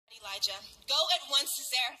Elijah, go at once to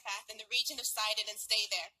Zarephath in the region of Sidon and stay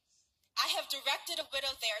there. I have directed a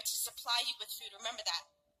widow there to supply you with food. Remember that.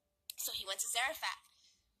 So he went to Zarephath.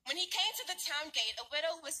 When he came to the town gate, a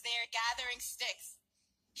widow was there gathering sticks.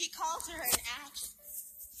 He called to her and asked,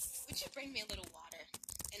 "Would you bring me a little water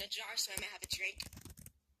in a jar so I may have a drink?"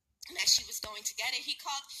 And as she was going to get it, he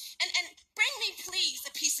called, and bring me, please,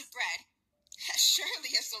 a piece of bread. "As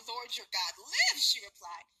surely as the Lord your God lives," she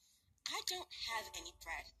replied, "I don't have any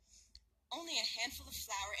bread. Only a handful of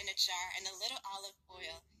flour in a jar and a little olive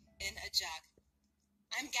oil in a jug.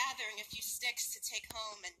 I'm gathering a few sticks to take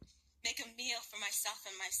home and make a meal for myself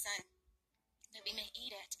and my son, that we may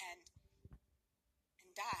eat it and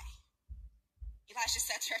die." Elijah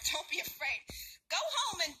said to her, "Don't be afraid. Go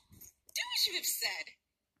home and do as you have said.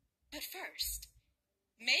 But first,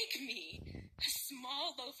 make me a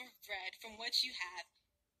small loaf of bread from what you have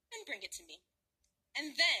and bring it to me.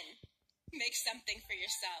 And then make something for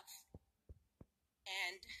yourself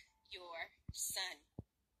and your son."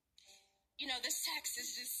 You know, this text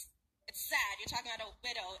is it's sad. You're talking about a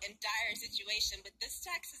widow in dire situation, but this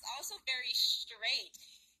text is also very straight.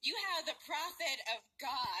 You have the prophet of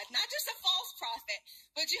God, not just a false prophet,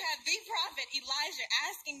 but you have the prophet Elijah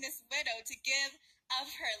asking this widow to give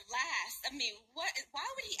of her last. I mean, why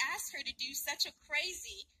would he ask her to do such a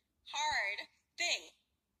crazy, hard thing?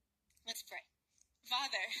 Let's pray.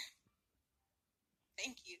 Father,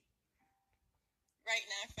 thank you. Right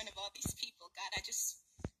now, in front of all these people, God, I just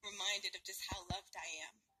reminded of just how loved I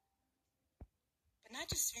am. But not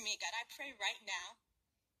just for me, God, I pray right now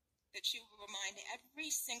that you will remind every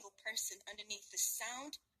single person underneath the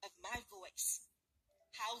sound of my voice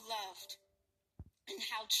how loved and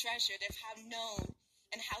how treasured and how known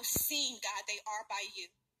and how seen, God, they are by you.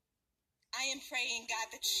 I am praying,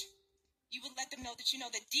 God, that you would let them know that you know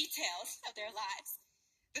the details of their lives,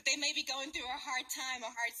 that they may be going through a hard time,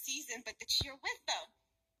 a hard season, but that you're with them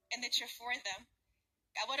and that you're for them.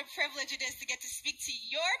 God, what a privilege it is to get to speak to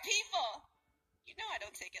your people. You know I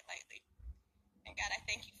don't take it lightly. And God, I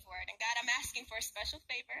thank you for it. And God, I'm asking for a special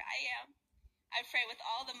favor. I pray with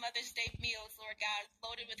all the Mother's Day meals, Lord God,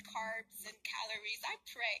 loaded with carbs and calories. I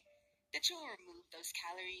pray that you will remove those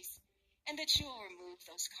calories and that you will remove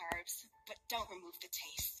those carbs, but don't remove the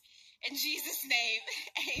taste. In Jesus' name,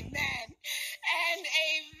 amen and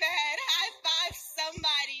amen. High five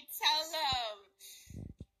somebody. Tell them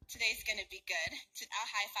today's going to be good. I'll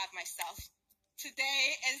high five myself.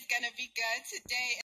 Today is going to be good. Today